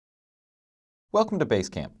Welcome to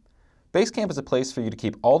Basecamp. Basecamp is a place for you to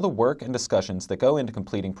keep all the work and discussions that go into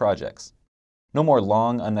completing projects. No more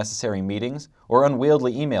long, unnecessary meetings or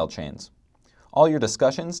unwieldy email chains. All your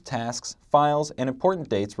discussions, tasks, files, and important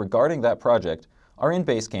dates regarding that project are in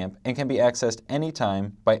Basecamp and can be accessed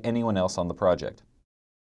anytime by anyone else on the project.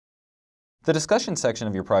 The discussion section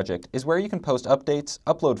of your project is where you can post updates,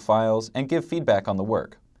 upload files, and give feedback on the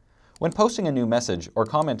work. When posting a new message or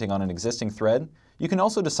commenting on an existing thread, you can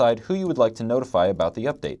also decide who you would like to notify about the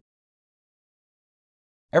update.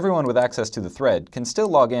 Everyone with access to the thread can still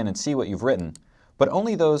log in and see what you've written, but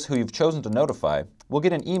only those who you've chosen to notify will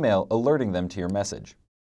get an email alerting them to your message.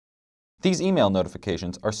 These email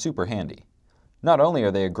notifications are super handy. Not only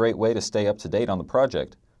are they a great way to stay up to date on the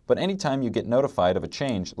project, but anytime you get notified of a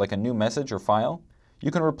change like a new message or file,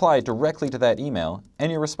 you can reply directly to that email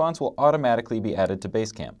and your response will automatically be added to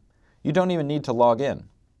Basecamp. You don't even need to log in.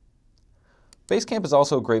 Basecamp is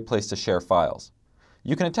also a great place to share files.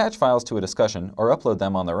 You can attach files to a discussion or upload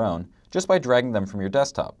them on their own just by dragging them from your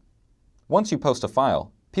desktop. Once you post a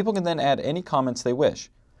file, people can then add any comments they wish.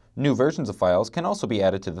 New versions of files can also be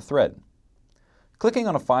added to the thread. Clicking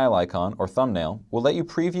on a file icon or thumbnail will let you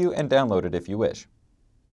preview and download it if you wish.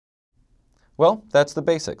 Well, that's the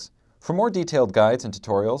basics. For more detailed guides and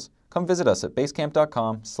tutorials, come visit us at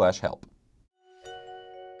basecamp.com/help.